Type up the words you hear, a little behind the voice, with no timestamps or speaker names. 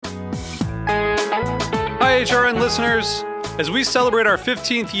HRN listeners. As we celebrate our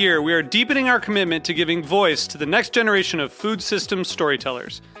 15th year, we are deepening our commitment to giving voice to the next generation of food systems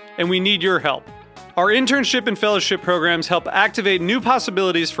storytellers, and we need your help. Our internship and fellowship programs help activate new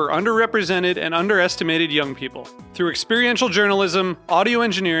possibilities for underrepresented and underestimated young people through experiential journalism, audio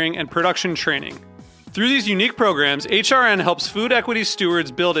engineering, and production training. Through these unique programs, HRN helps food equity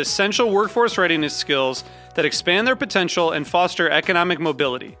stewards build essential workforce readiness skills that expand their potential and foster economic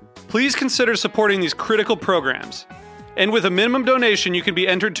mobility. Please consider supporting these critical programs. And with a minimum donation, you can be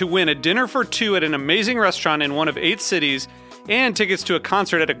entered to win a dinner for two at an amazing restaurant in one of 8 cities and tickets to a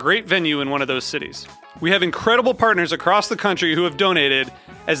concert at a great venue in one of those cities. We have incredible partners across the country who have donated,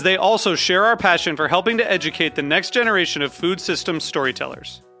 as they also share our passion for helping to educate the next generation of food systems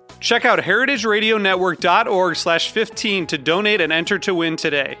storytellers. Check out heritageradionetwork.org/15 to donate and enter to win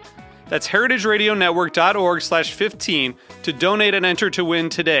today. That's heritageradionetwork.org/15 to donate and enter to win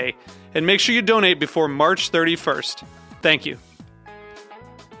today. And make sure you donate before March 31st. Thank you.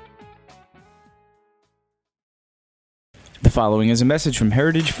 The following is a message from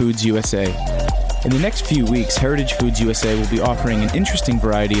Heritage Foods USA. In the next few weeks, Heritage Foods USA will be offering an interesting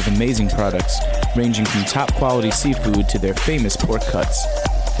variety of amazing products, ranging from top-quality seafood to their famous pork cuts.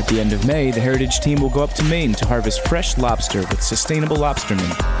 At the end of May, the Heritage team will go up to Maine to harvest fresh lobster with Sustainable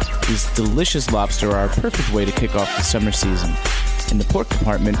Lobstermen. These delicious lobster are a perfect way to kick off the summer season. In the pork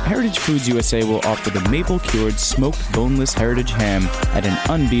department, Heritage Foods USA will offer the maple-cured smoked boneless Heritage ham at an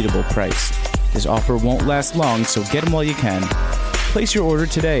unbeatable price. This offer won't last long, so get them while you can. Place your order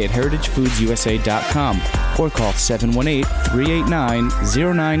today at heritagefoodsusa.com or call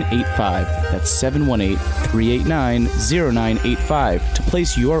 718-389-0985. That's 718-389-0985 to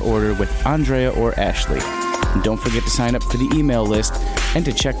place your order with Andrea or Ashley. And don't forget to sign up for the email list and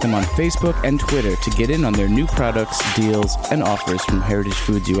to check them on Facebook and Twitter to get in on their new products, deals, and offers from Heritage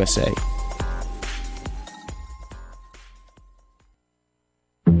Foods USA.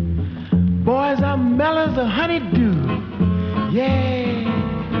 Boys, I'm mellow as a honeydew. Yeah,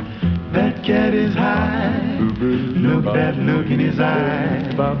 that cat is high. Look that look in his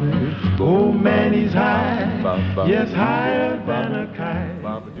eye. Oh man, he's high. Yes, higher than a kite.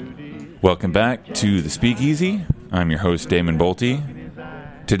 Welcome back to The Speakeasy. I'm your host, Damon Bolte.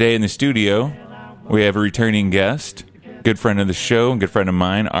 Today in the studio, we have a returning guest, good friend of the show and good friend of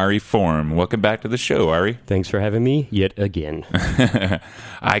mine, Ari Form. Welcome back to the show, Ari. Thanks for having me yet again.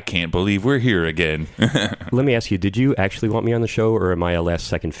 I can't believe we're here again. Let me ask you, did you actually want me on the show, or am I a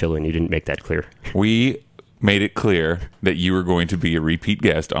last-second fill-in? You didn't make that clear. We made it clear that you were going to be a repeat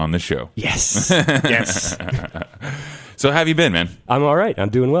guest on the show. Yes. Yes. So how have you been, man? I'm all right. I'm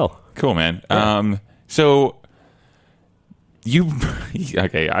doing well. Cool, man. Yeah. So you...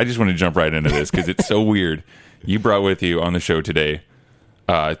 Okay, I just want to jump right into this because it's so weird. You brought with you on the show today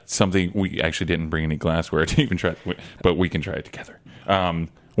something we actually didn't bring any glassware to even try, but we can try it together.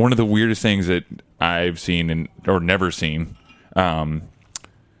 One of the weirdest things that I've seen or never seen. Why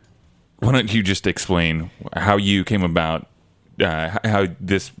don't you just explain how you came about, how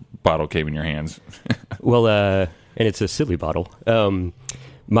this bottle came in your hands? Well, and it's a silly bottle.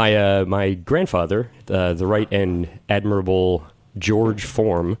 My grandfather, the Right and Admirable George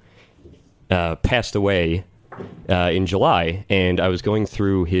Form, passed away in July, and I was going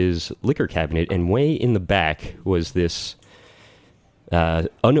through his liquor cabinet, and way in the back was this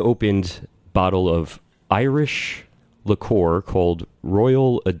unopened bottle of Irish liqueur called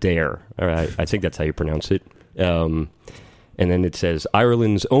Royal Adair. I think that's how you pronounce it. And then it says,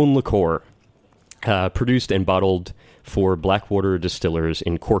 Ireland's own liqueur, produced and bottled for Blackwater distillers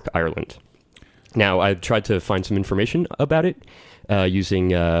in Cork, Ireland. Now, I tried to find some information about it using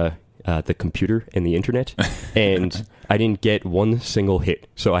the computer and the internet, and I didn't get one single hit,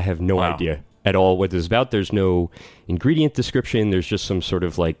 so I have no idea at all what this is about. There's no ingredient description. There's just some sort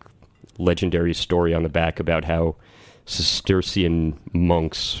of like legendary story on the back about how Cistercian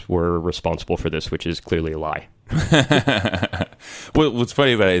monks were responsible for this, which is clearly a lie. Well, what's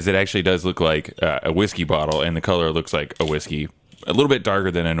funny about it is it actually does look like a whiskey bottle, and the color looks like a whiskey, a little bit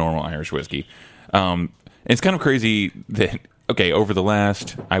darker than a normal Irish whiskey. It's kind of crazy that, okay, over the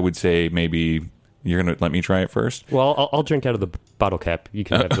last, I would say maybe, you're going to let me try it first? Well, I'll drink out of the bottle cap. You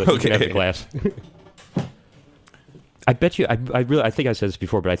can have the, you can have the glass. I bet you, I think I said this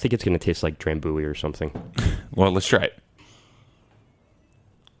before, but I think it's going to taste like Drambuie or something. Well, let's try it.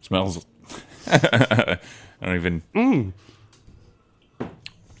 Smells... I don't even...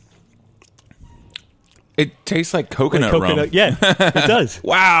 It tastes like coconut rum. Yeah, it does.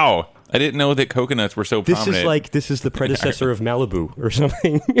 Wow. I didn't know that coconuts were so prominent. This is the predecessor of Malibu or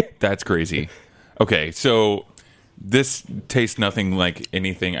something. That's crazy. Okay, so this tastes nothing like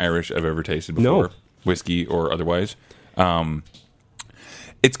anything Irish I've ever tasted before. whiskey or otherwise.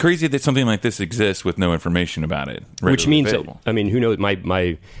 It's crazy that something like this exists with no information about it, Which means, available. I mean, who knows?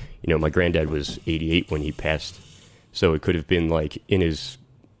 My granddad was 88 when he passed, so it could have been like in his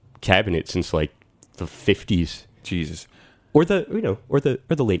cabinet since like the 50s, Jesus. or the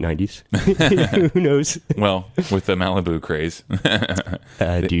late 90s. Who knows? Well, with the Malibu craze,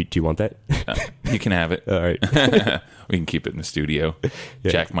 Do you want that? you can have it. All right. We can keep it in the studio.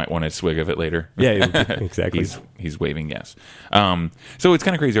 Yeah. Jack might want a swig of it later. Yeah, exactly. He's waving yes. So it's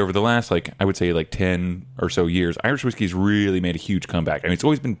kind of crazy. Over the last, I would say 10 or so years, Irish whiskey's really made a huge comeback. I mean, it's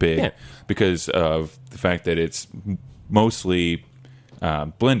always been big because of the fact that it's mostly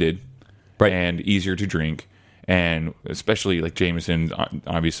blended Right. and easier to drink. And especially like Jameson,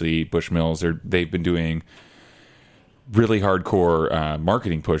 obviously Bushmills, they've been doing really hardcore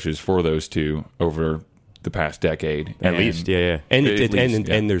marketing pushes for those two over the past decade. At least, yeah. And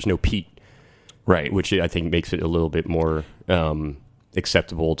and there's no peat, Right. which I think makes it a little bit more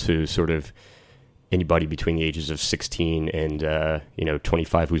acceptable to sort of anybody between the ages of 16 and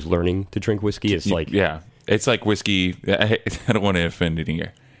 25 who's learning to drink whiskey. It's like it's like whiskey. I don't want to offend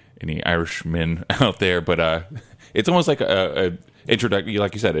any Irishmen out there, but it's almost like a introductory,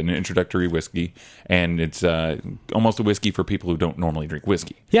 like you said, an introductory whiskey, and it's almost a whiskey for people who don't normally drink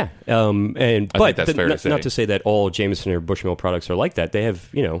whiskey. yeah. I think that's fair to say. Not to say that all Jameson or Bushmill products are like that. They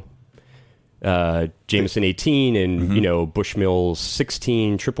have Jameson 18 and Bushmill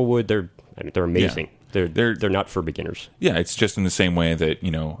 16 Triplewood. They're amazing. Yeah. They're not for beginners. Yeah, it's just in the same way that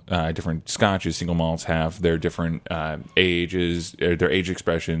different scotches, single malts have their different ages, their age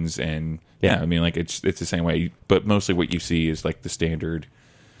expressions, and I mean, like it's the same way. But mostly, what you see is like the standard,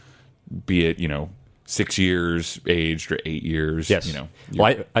 be it 6 years aged or 8 years. Yes.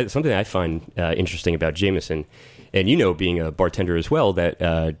 Well, something I find interesting about Jameson, and being a bartender as well,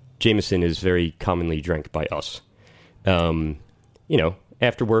 that Jameson is very commonly drank by us.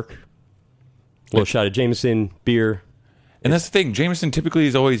 After work. A little shot of Jameson, beer. And that's the thing. Jameson typically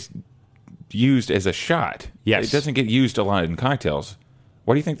is always used as a shot. Yes. It doesn't get used a lot in cocktails.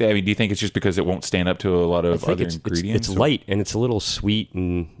 What do you think that? I mean, do you think it's just because it won't stand up to a lot of other ingredients? It's light and it's a little sweet,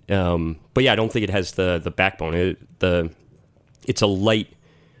 and but yeah, I don't think it has the backbone. It's a light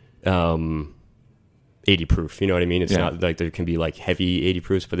 80 proof. You know what I mean? It's not like there can be like heavy 80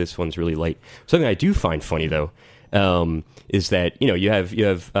 proofs, but this one's really light. Something I do find funny though. Is that you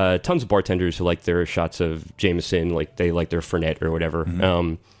have tons of bartenders who like their shots of Jameson, like they like their Fernet or whatever.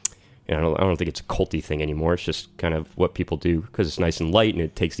 Mm-hmm. I don't think it's a culty thing anymore. It's just kind of what people do because it's nice and light and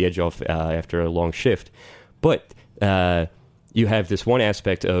it takes the edge off after a long shift. But you have this one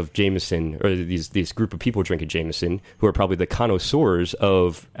aspect of Jameson, or these group of people drinking Jameson who are probably the connoisseurs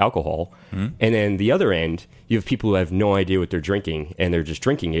of alcohol, and then the other end you have people who have no idea what they're drinking and they're just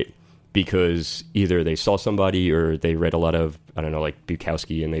drinking it because either they saw somebody or they read a lot of, I don't know, like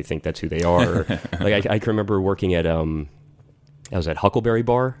Bukowski, and they think that's who they are. Or, like I can remember working at, I was at Huckleberry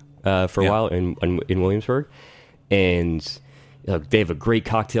Bar for a while in Williamsburg, and they have a great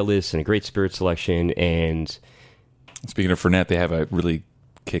cocktail list and a great spirit selection. And speaking of Fernet, they have a really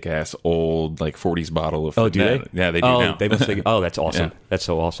kick-ass old 40s bottle of Fernet. Oh, do they? Yeah, they do now. They must think, that's awesome. Yeah. That's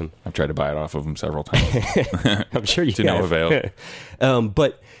so awesome. I've tried to buy it off of them several times. I'm sure you to no avail.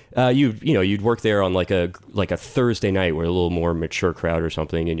 But you'd work there on like a Thursday night where a little more mature crowd or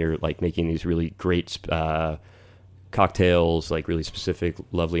something, and you're like making these really great cocktails, like really specific,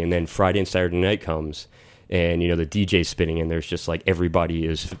 lovely. And then Friday and Saturday night comes, and the DJ's spinning, and there's just like everybody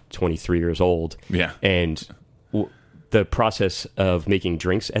is 23 years old. Yeah, and the process of making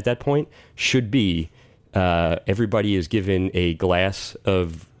drinks at that point should be everybody is given a glass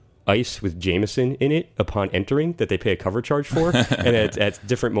of ice with Jameson in it upon entering that they pay a cover charge for, and at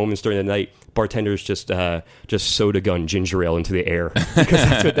different moments during the night, bartenders just soda gun ginger ale into the air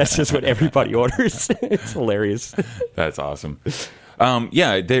because that's just what everybody orders. It's hilarious. That's awesome.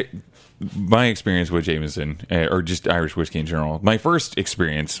 My experience with Jameson, or just Irish whiskey in general, my first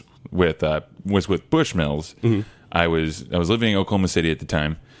experience was with Bushmills. Mm-hmm. I was living in Oklahoma City at the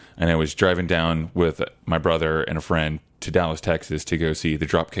time, and I was driving down with my brother and a friend to Dallas, Texas, to go see the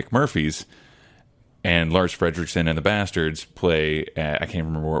Dropkick Murphys, and Lars Fredrickson and the Bastards play at, I can't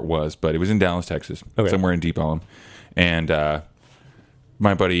remember where it was, but it was in Dallas, Texas, somewhere in Deep Ellum. And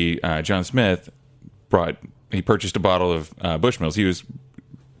my buddy John Smith purchased a bottle of Bushmills. He was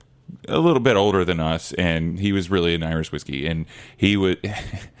a little bit older than us, and he was really an Irish whiskey, and he would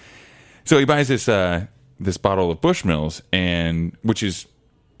so he buys this bottle of Bushmills, and which is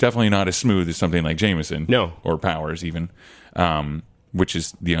definitely not as smooth as something like Jameson, or Powers even, which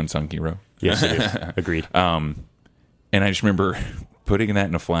is the unsung hero. Yes, it is. Agreed. And I just remember putting that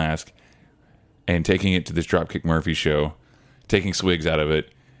in a flask, and taking it to this Dropkick Murphy show, taking swigs out of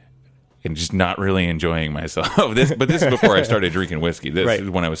it, and just not really enjoying myself. But this is before I started drinking whiskey. This is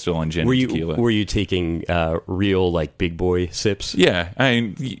when I was still on gin and tequila. Were you taking real like big boy sips? Yeah,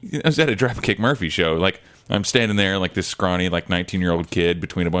 I was at a Dropkick Murphy show. Like I'm standing there like this scrawny like 19-year-old kid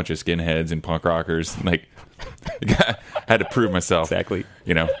between a bunch of skinheads and punk rockers. Like had to prove myself. Exactly.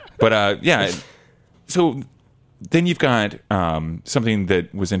 But yeah. So then you've got something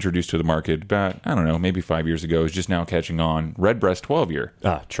that was introduced to the market about, I don't know, maybe 5 years ago, is just now catching on. Redbreast 12-year.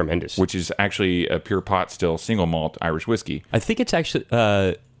 Tremendous. Which is actually a pure pot still single malt Irish whiskey. I think it's actually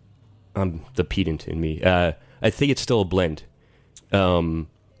the pedant in me. I think it's still a blend.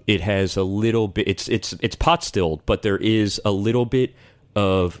 It has a little bit. It's pot stilled, but there is a little bit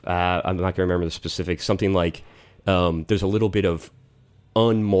of. I'm not going to remember the specifics. Something like there's a little bit of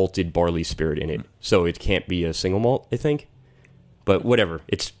unmalted barley spirit in it, so it can't be a single malt, I think. But whatever,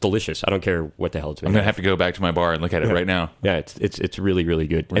 it's delicious. I don't care what the hell it's made. I'm gonna have to go back to my bar and look at it right now. Yeah, it's really, really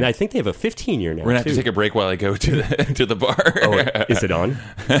good. And I think they have a 15-year now. We're gonna have to take a break while I go to the bar. Oh, is it on?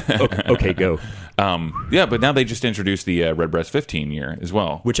 Okay, go. Yeah, but now they just introduced the Redbreast 15-year as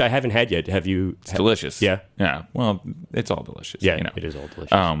well, which I haven't had yet. Have you? It's delicious. Yeah. Well, it's all delicious. Yeah, it is all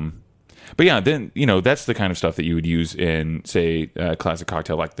delicious. But yeah, then that's the kind of stuff that you would use in, say, a classic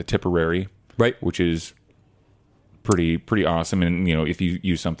cocktail like the Tipperary, right? Which is pretty awesome. And if you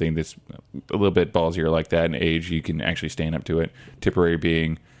use something that's a little bit ballsier like that in age, you can actually stand up to it. Tipperary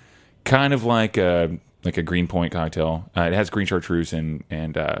being kind of like a Green Point cocktail. It has green chartreuse and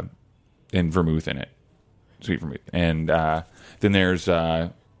vermouth in it, sweet vermouth. And then there's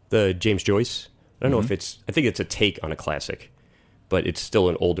the James Joyce. I don't know if it's. I think it's a take on a classic, but it's still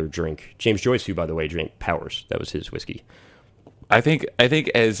an older drink. James Joyce, who, by the way, drank Powers. That was his whiskey. I think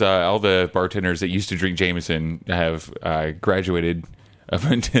as all the bartenders that used to drink Jameson have graduated,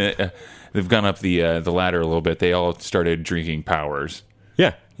 they've gone up the ladder a little bit. They all started drinking Powers.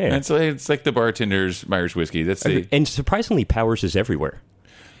 Yeah. And so it's like the bartender's Irish whiskey. And surprisingly, Powers is everywhere.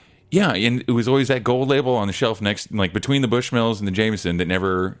 Yeah, and it was always that gold label on the shelf next, like between the Bushmills and the Jameson, that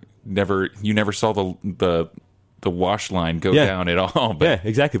you never saw the wash line go down at all. But, yeah,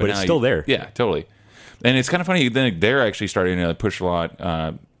 exactly. But it's still there. Yeah, totally. And it's kind of funny. Then they're actually starting to push a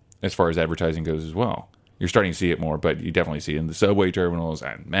lot as far as advertising goes as well. You're starting to see it more, but you definitely see it in the subway terminals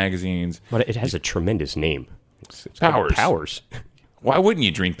and magazines. But it has a tremendous name. It's Powers. Powers. Why wouldn't you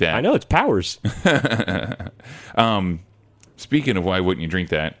drink that? I know, it's Powers. Speaking of why wouldn't you drink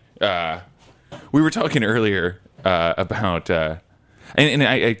that, we were talking earlier about, and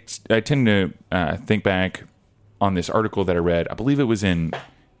I tend to think back on this article that I read. I believe it was in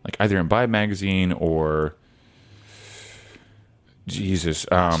either in Vibe magazine or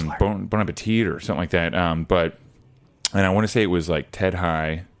Bon Appetit or something like that. And I want to say it was like Ted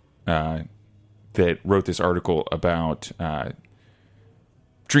High that wrote this article about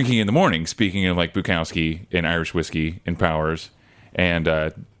drinking in the morning. Speaking of like Bukowski and Irish whiskey and Powers, and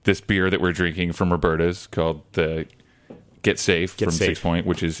this beer that we're drinking from Roberta's called the Get Safe from 6 Point,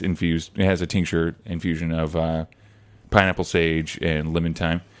 which is infused. It has a tincture infusion of pineapple sage and lemon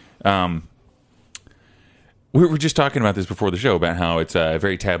thyme. We were just talking about this before the show about how it's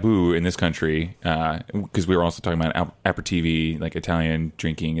very taboo in this country because we were also talking about aperitivi, like Italian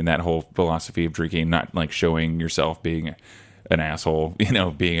drinking, and that whole philosophy of drinking, not like showing yourself being an asshole,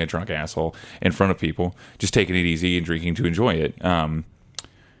 being a drunk asshole in front of people, just taking it easy and drinking to enjoy it.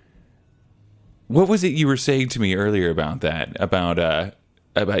 What was it you were saying to me earlier about that? About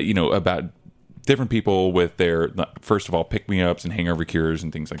different people with their, first of all, pick-me-ups and hangover cures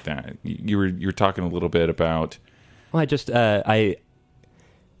and things like that. You were talking a little bit about. Well,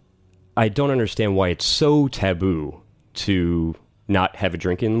 I don't understand why it's so taboo to not have a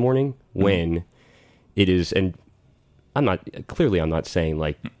drink in the morning when it is, and I'm not saying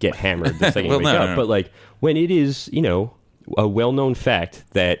like get hammered the second you wake up, but like when it is, a well-known fact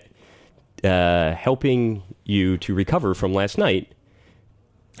that helping you to recover from last night,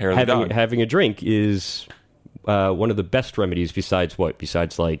 having a drink is one of the best remedies besides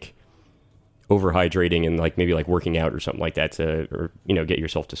like overhydrating and like maybe like working out or something like that to get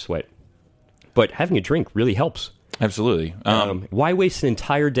yourself to sweat. But having a drink really helps. Absolutely. Why waste an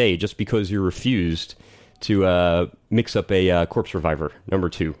entire day just because you refused to mix up a Corpse Reviver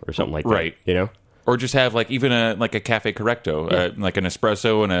 #2 or something like that? Right. Or just have like even a cafe correcto, like an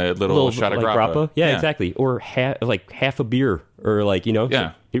espresso and a little shot of grappa. Yeah, exactly. Or half a beer, or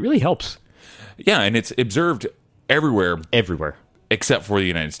Yeah. It really helps. Yeah, and it's observed everywhere, except for the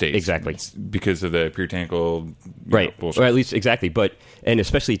United States, exactly, because of the puritanical bullshit. Or at least exactly. And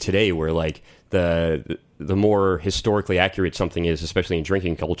especially today, where like the more historically accurate something is, especially in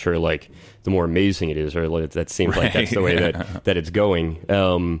drinking culture, like the more amazing it is, or that seems like that's the way that it's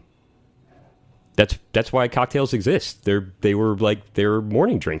going. That's why cocktails exist. They're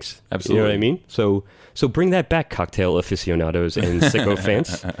morning drinks. Absolutely. You know what I mean? So bring that back, cocktail aficionados and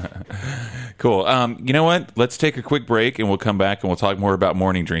sycophants. Cool. You know what? Let's take a quick break, and we'll come back and we'll talk more about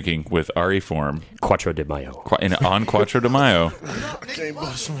morning drinking with Ari Form Quattro de Mayo. on Quattro de Mayo. Can't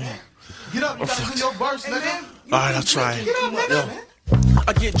bust me. Get up, you gotta do your verse, nigga. All right, I'll try it. Get up, nigga.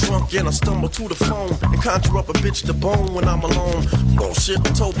 I get drunk and I stumble to the phone and conjure up a bitch to bone when I'm alone. Bullshit,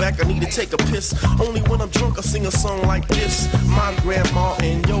 I told back I need to take a piss. Only when I'm drunk I sing a song like this. My grandma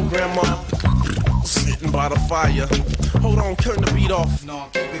and your grandma sitting by the fire. Hold on, turn the beat off. No,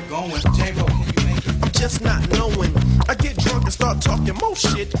 keep it going. J-Bo, can you make it? I'm just not knowing. I get drunk and start talking more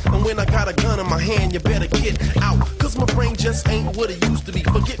shit. And when I got a gun in my hand, you better get out. Cause my brain just ain't what it used to be.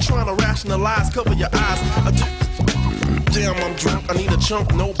 Forget trying to rationalize, cover your eyes. Damn, I'm drunk, I need a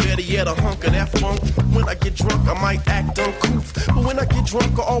chunk, no better yet, a hunk of that funk. When I get drunk, I might act uncouth, but when I get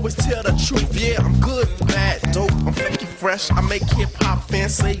drunk, I always tell the truth. Yeah, I'm good, bad, dope, I'm funky fresh. I make hip-hop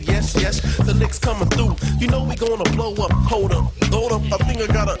fans say yes, yes, the licks coming through. You know we gonna blow up, hold up, I think I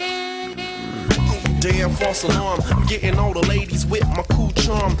got a damn false alarm. I'm getting all the ladies with my cool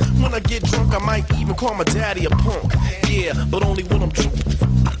charm. When I get drunk, I might even call my daddy a punk. Yeah, but only when I'm drunk.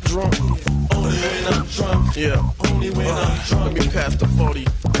 Only when I'm drunk. Yeah, only when I'm drunk. Let me pass the 40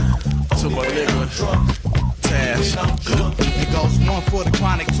 to my nigga drunk. Tash. It goes 1 for the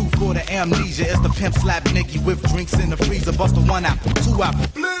chronic, 2 for the amnesia. It's the pimp slap Nicky with drinks in the freezer. Bust a 1 apple, 2 apple.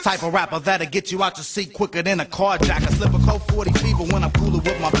 Type of rapper that'll get you out your seat quicker than a carjacker. Slip a cold 40 fever when I'm cooler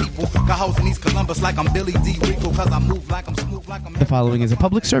with my people. Got hoes in East Columbus like I'm Billy D. Rico. Cause I move like I'm smooth like I'm... The following is a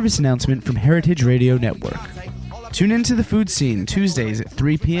public service announcement from Heritage Radio Network. Tune into the food scene Tuesdays at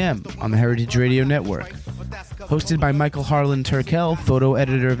 3 p.m. on the Heritage Radio Network. Hosted by Michael Harlan Turkel, photo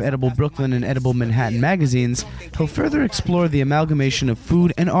editor of Edible Brooklyn and Edible Manhattan magazines, he'll further explore the amalgamation of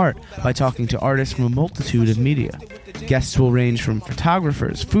food and art by talking to artists from a multitude of media. Guests will range from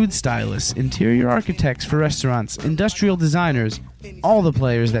photographers, food stylists, interior architects for restaurants, industrial designers, all the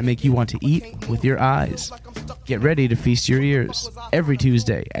players that make you want to eat with your eyes. Get ready to feast your ears every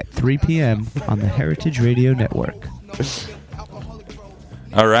Tuesday at 3 p.m. on the Heritage Radio Network.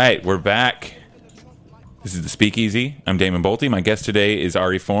 All right, we're back. This is the Speakeasy. I'm Damon Bolte. My guest today is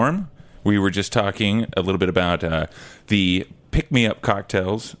Ari Form. We were just talking a little bit about the pick-me-up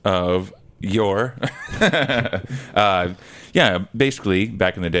cocktails of yore. Yeah, basically,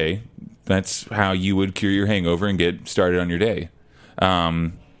 back in the day, that's how you would cure your hangover and get started on your day.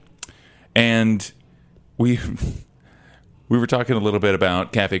 And we were talking a little bit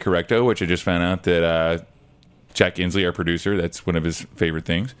about Cafe Correcto, which I just found out that Jack Inslee, our producer, that's one of his favorite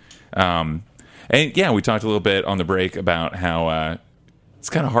things. And yeah, we talked a little bit on the break about how it's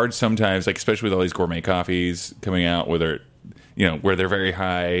kind of hard sometimes, like especially with all these gourmet coffees coming out, where they're very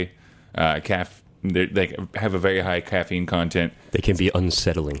high they have a very high caffeine content. They can be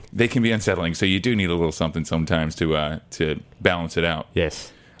unsettling. So you do need a little something sometimes to balance it out.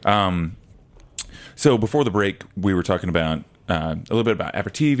 Yes. So before the break, we were talking about a little bit about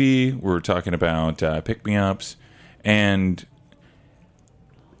aperitivi. We were talking about pick-me-ups, and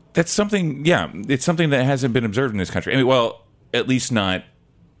that's something. Yeah, it's something that hasn't been observed in this country. I mean, well, at least not.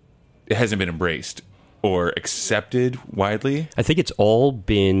 It hasn't been embraced or accepted widely. I think it's all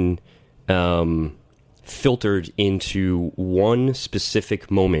been filtered into one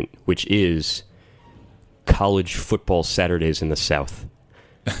specific moment, which is college football Saturdays in the South.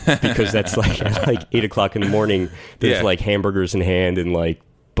 Because that's like 8 o'clock in the morning. There's like hamburgers in hand and like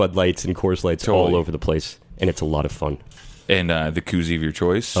Bud Lights and Coors Lights all over the place, and it's a lot of fun. And the koozie of your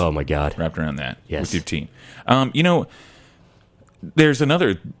choice. Oh my God! Wrapped around that yes. with your team. There's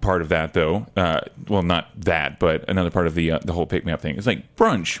another part of that though. Well, not that, but another part of the whole pick me up thing. It's like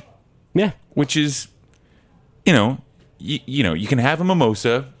brunch. Yeah, which is, you can have a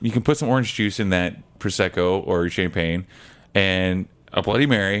mimosa. You can put some orange juice in that prosecco or champagne, and a Bloody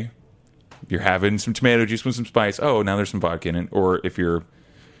Mary. You're having some tomato juice with some spice. Oh, now there's some vodka in it. Or if you're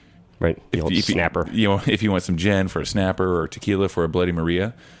right, the old snapper. If you want some gin for a snapper or tequila for a Bloody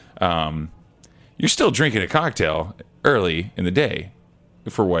Maria, you're still drinking a cocktail early in the day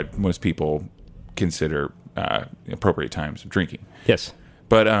for what most people consider appropriate times of drinking. Yes,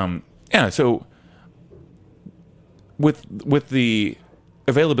 but yeah. So with the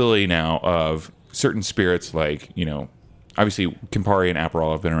availability now of certain spirits, like obviously Campari and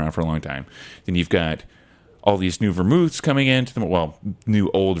Aperol have been around for a long time. Then you've got all these new vermouths coming into them. Well, new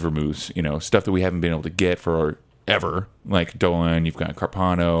old vermouths, stuff that we haven't been able to get for ever, like Dolan, you've got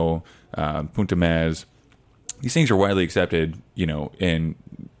Carpano, Punta Mez. These things are widely accepted, in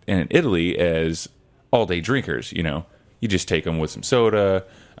Italy as all-day drinkers. You just take them with some soda.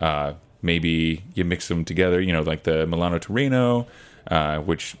 Maybe you mix them together, like the Milano Torino,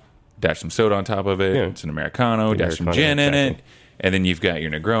 which dash some soda on top of it. Yeah. It's an Americano, dash some gin in it. And then you've got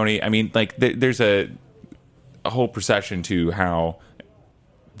your Negroni. I mean, like, there's a whole procession to how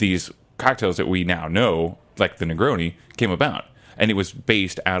these cocktails that we now know, like the Negroni, came about. And it was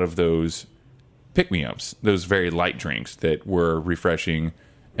based out of those pick-me-ups, those very light drinks that were refreshing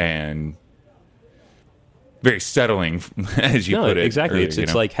and very settling, as you put it. Exactly. Earlier,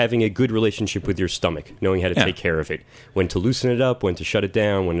 It's like having a good relationship with your stomach, knowing how to take care of it, when to loosen it up, when to shut it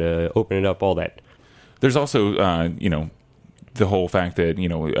down, when to open it up, all that. There's also, the whole fact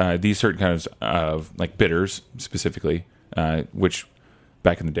that, these certain kinds of, like, bitters, specifically, which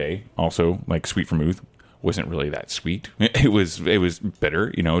back in the day, also, like sweet vermouth, wasn't really that sweet. It was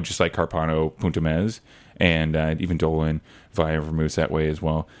bitter, just like Carpano, Punta Mez, and even Dolan, via vermouth that way as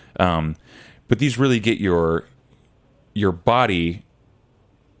well. But these really get your body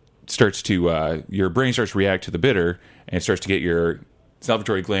starts to your brain starts to react to the bitter, and it starts to get your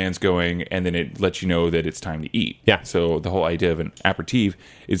salivatory glands going, and then it lets you know that it's time to eat. Yeah. So the whole idea of an aperitif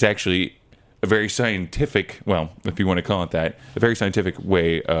is actually a very scientific, well, if you want to call it that, a very scientific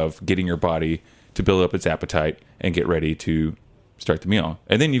way of getting your body to build up its appetite and get ready to start the meal.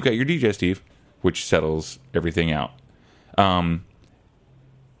 And then you've got your digestive, which settles everything out.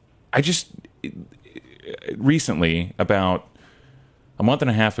 I just recently, about a month and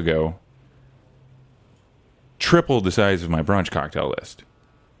a half ago, tripled the size of my brunch cocktail list.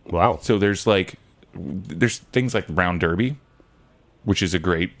 Wow. So there's things like Brown Derby, which is a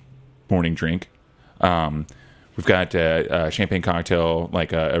great morning drink. We've got a champagne cocktail,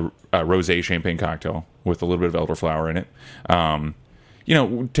 like a rosé champagne cocktail with a little bit of elderflower in it.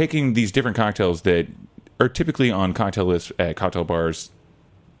 Taking these different cocktails that are typically on cocktail lists at cocktail bars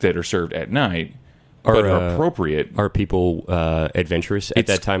that are served at night, but are appropriate. Are people adventurous at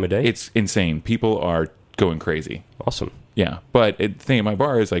that time of day? It's insane. People are going crazy. Awesome. Yeah, but the thing at my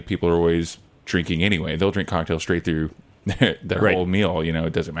bar is, like, people are always drinking anyway. They'll drink cocktails straight through their whole meal.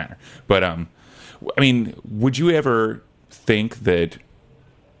 It doesn't matter. But would you ever think that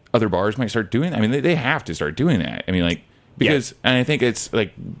other bars might start doing that? I mean, they have to start doing that. I mean, because and I think it's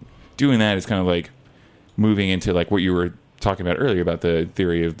like doing that is kind of like moving into like what you were talking about earlier about the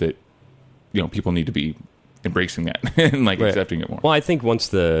theory of that, people need to be embracing that and accepting it more. Well, I think once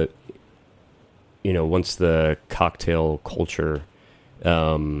the cocktail culture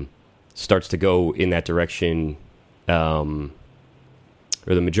starts to go in that direction, or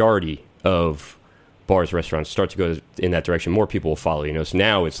the majority of bars, restaurants start to go in that direction, more people will follow. So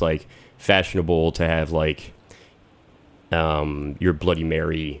now it's like fashionable to have like your Bloody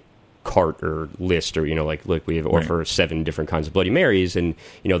Mary cart or list, or like we offer 7 different kinds of Bloody Marys, and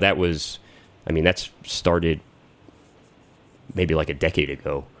that's started maybe like a decade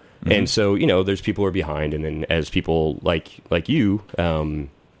ago. Mm-hmm. And so, there's people who are behind, and then as people like you, the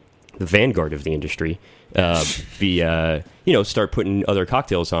vanguard of the industry, start putting other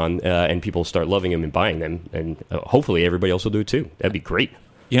cocktails on, and people start loving them and buying them, and hopefully everybody else will do it too. That'd be great.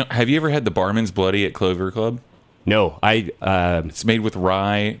 Have you ever had the Barman's Bloody at Clover Club? No, it's made with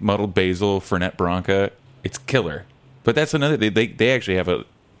rye, muddled basil, Fernet Branca. It's killer. But that's another. They actually have a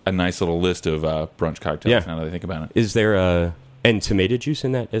nice little list of brunch cocktails. Now that I think about it, is there and tomato juice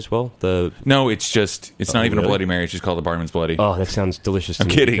in that as well? No, it's not even a Bloody Mary. It's just called a Barman's Bloody. Oh, that sounds delicious. I'm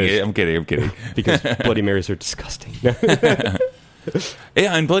kidding. I'm kidding. Because Bloody Marys are disgusting. Yeah,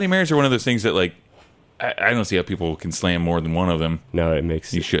 and Bloody Marys are one of those things that I don't see how people can slam more than one of them. No, it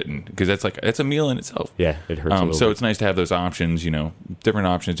makes you shouldn't, because that's a meal in itself. Yeah, it hurts. A little so bit. it's nice to have those options. Different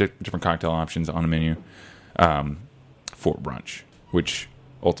options, different cocktail options on a menu for brunch, which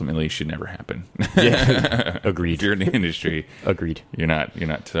ultimately should never happen. Yeah, agreed. If you're in the industry, agreed. You're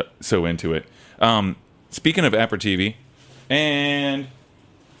not so into it. Speaking of aperitivi, and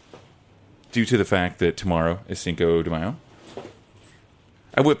due to the fact that tomorrow is Cinco de Mayo,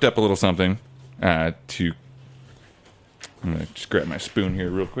 I whipped up a little something. I'm going to just grab my spoon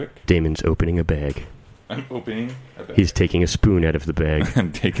here real quick. Damon's opening a bag. I'm opening a bag. He's taking a spoon out of the bag.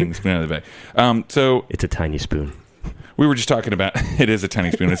 I'm taking the spoon out of the bag. So it's a tiny spoon. We were just talking about, it is a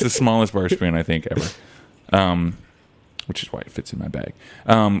tiny spoon. It's the smallest bar spoon, I think, ever. Which is why it fits in my bag.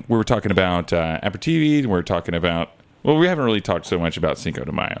 We were talking about aperitivi. We're talking about, well, we haven't really talked so much about Cinco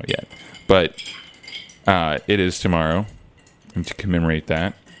de Mayo yet. But it is tomorrow. And to commemorate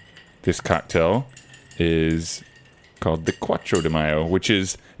that, this cocktail is called the Quattro de Mayo, which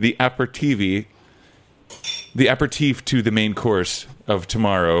is the aperitivi the aperitif to the main course of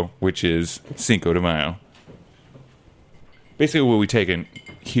tomorrow, which is Cinco de Mayo. Basically, what we take in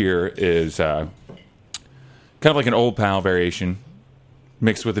here is kind of like an Old Pal variation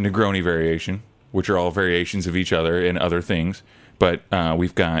mixed with a Negroni variation, which are all variations of each other and other things. But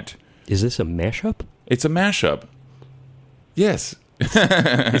we've got... Is this a mashup? It's a mashup. Yes. Is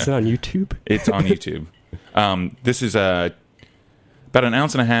it on YouTube? It's on YouTube. This is about an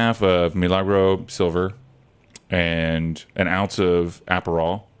ounce and a half of Milagro Silver and an ounce of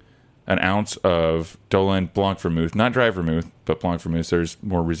Aperol, an ounce of Dolan Blanc Vermouth, not dry vermouth, but Blanc Vermouth. There's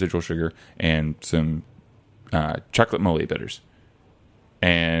more residual sugar, and some chocolate mole bitters.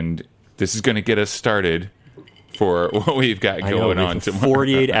 And this is going to get us started for what we've got going on tomorrow.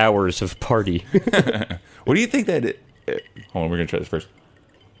 48 hours of party. What do you think that... Hold on, we're going to try this first.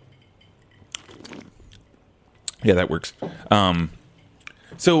 Yeah, that works.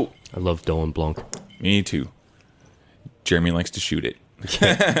 So... I love Dolan Blanc. Me too. Jeremy likes to shoot it.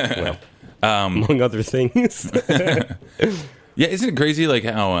 Well, among other things. Yeah, isn't it crazy like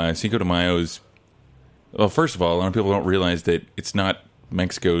how Cinco de Mayo is... Well, first of all, a lot of people don't realize that it's not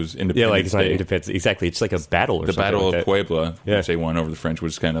Mexico's Independence Yeah, like it's not Day. Independence. Exactly. It's like a battle or The something Battle like of that. Puebla, Yeah. which they won over the French,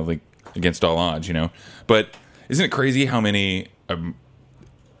 which is kind of like against all odds, you know? But isn't it crazy how many...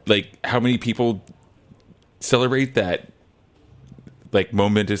 how many people celebrate that like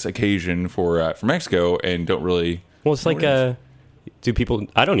momentous occasion for Mexico and don't really... Well, it's like, do people...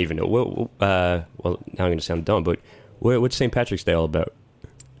 I don't even know. Well, now I'm going to sound dumb, but what's St. Patrick's Day all about?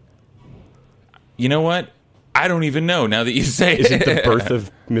 You know what? I don't even know now that you say Is it the birth of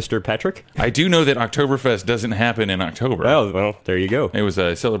Mr. Patrick? I do know that Oktoberfest doesn't happen in October. Well, there you go. It was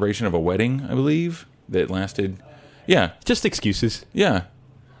a celebration of a wedding, I believe, that lasted... Yeah, Just excuses. yeah.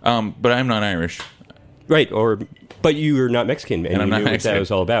 But I'm not Irish. Right, but you are not Mexican, and I'm you not knew what Mexican. that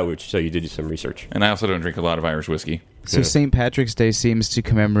was all about, so you did some research. And I also don't drink a lot of Irish whiskey. So Yeah. St. Patrick's Day seems to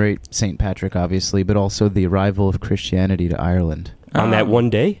commemorate St. Patrick, obviously, but also the arrival of Christianity to Ireland. On that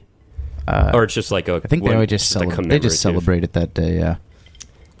one day? Or it's just like a... I think they just celebrate it that day, yeah.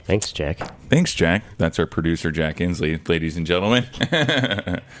 Thanks, Jack. Thanks, Jack. That's our producer, Jack Inslee, ladies and gentlemen.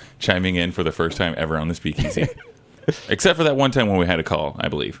 Chiming in for the first time ever on the Speakeasy. Except for that one time when we had a call, I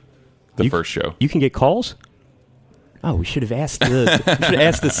believe. The first show. You can get calls? Oh, we should have asked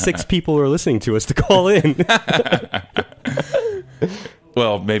the 6 people who are listening to us to call in.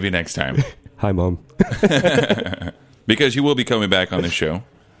 Well, maybe next time. Hi, Mom. Because you will be coming back on the show.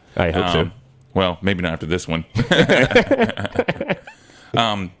 I hope so. Well, maybe not after this one.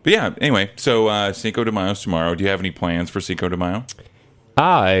 But yeah, anyway, so Cinco de Mayo's tomorrow. Do you have any plans for Cinco de Mayo?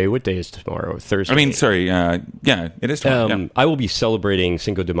 What day is tomorrow? Thursday. I mean, sorry. Yeah, it is tomorrow. Yeah. I will be celebrating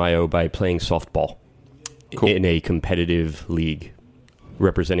Cinco de Mayo by playing softball Cool. in a competitive league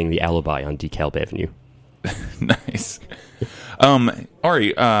representing the Alibi on DeKalb Avenue. Nice.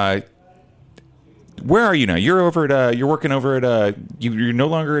 Ari, where are you now? You're over at. You're working over at. You're no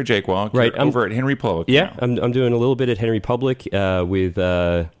longer at Jake Walk. Right, You're I'm- over at Henry Public. Yeah, now. I'm doing a little bit at Henry Public with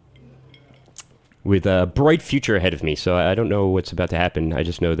a bright future ahead of me. So I don't know what's about to happen. I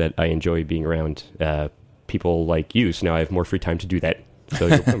just know that I enjoy being around people like you. So now I have more free time to do that. So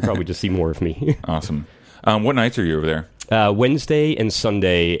you'll probably just see more of me. Awesome. What nights are you over there? Wednesday and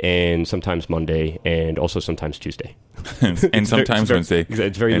Sunday, and sometimes Monday, and also sometimes Tuesday. And sometimes Wednesday.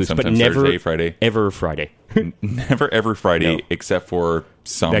 It's very and loose, but sometimes never Thursday, Friday. ever Friday. Never ever Friday, No. except for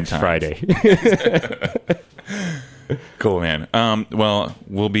sometimes. Next Friday. Cool, man. Well,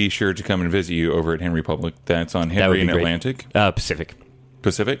 we'll be sure to come and visit you over at Henry Public. That's on would Henry be and great. Atlantic. Pacific.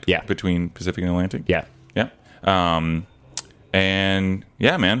 Pacific? Yeah. Between Pacific and Atlantic? Yeah. Yeah. And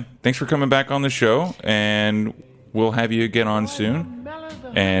yeah, man, thanks for coming back on the show, and we'll have you again on soon.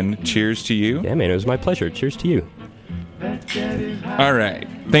 And cheers to you. Yeah, man, it was my pleasure. Cheers to you. All right.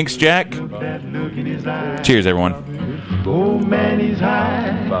 Thanks, Jack. Cheers, everyone. Oh man, he's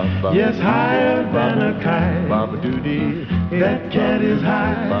high, yes, higher than a kite. That cat is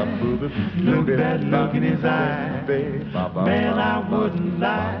high, look that look in his eye. Man, I wouldn't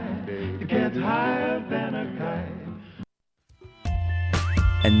lie, the cat's higher than a kite.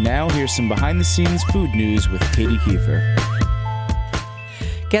 And now here's some behind-the-scenes food news with Katie Kiefer.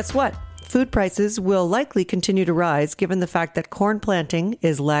 Guess what? Food prices will likely continue to rise given the fact that corn planting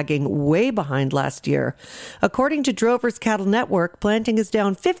is lagging way behind last year. According to Drovers Cattle Network, planting is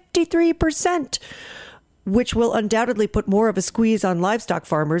down 53%. which will undoubtedly put more of a squeeze on livestock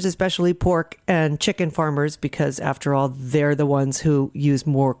farmers, especially pork and chicken farmers, because after all, they're the ones who use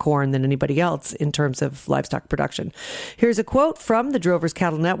more corn than anybody else in terms of livestock production. Here's a quote from the Drovers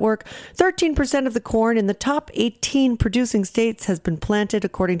Cattle Network. 13% of the corn in the top 18 producing states has been planted,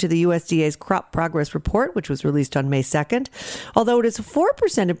 according to the USDA's Crop Progress Report, which was released on May 2nd. Although it is a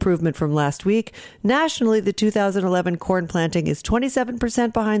 4% improvement from last week, nationally, the 2011 corn planting is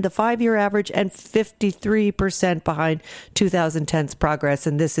 27% behind the 5-year average and 53% behind 2010's progress.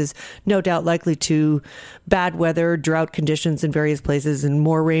 And this is no doubt likely to bad weather, drought conditions in various places, and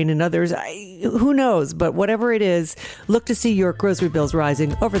more rain in others. Who knows? But whatever it is, look to see your grocery bills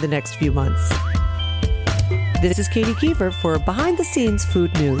rising over the next few months. This is Katie Kiefer for Behind the Scenes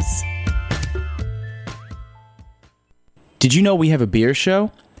Food News. Did you know we have a beer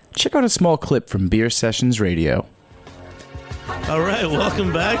show? Check out a small clip from Beer Sessions Radio. All right,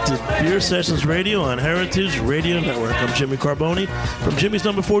 welcome back to Beer Sessions Radio on Heritage Radio Network. I'm Jimmy Carboni from Jimmy's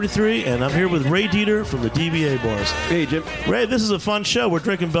Number 43, and I'm here with Ray Dieter from the DBA Bars. Hey, Jim. Ray, this is a fun show. We're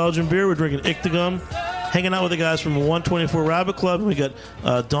drinking Belgian beer. We're drinking Ichtagum, hanging out with the guys from the 124 Rabbit Club, and we got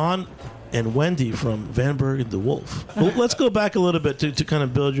Don and Wendy from Van Berg and the Wolf. Well, let's go back a little bit to kind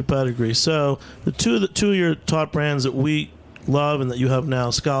of build your pedigree. So the two of your top brands that we love and that you have now,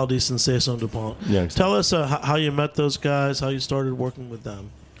 Scaldis and Saison DuPont. Yeah, exactly. Tell us how you met those guys, how you started working with them.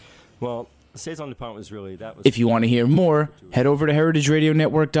 Well, Saison DuPont was really... If you want to hear more, head over to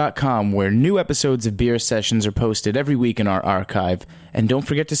heritageradionetwork.com, where new episodes of Beer Sessions are posted every week in our archive. And don't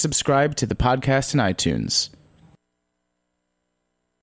forget to subscribe to the podcast in iTunes.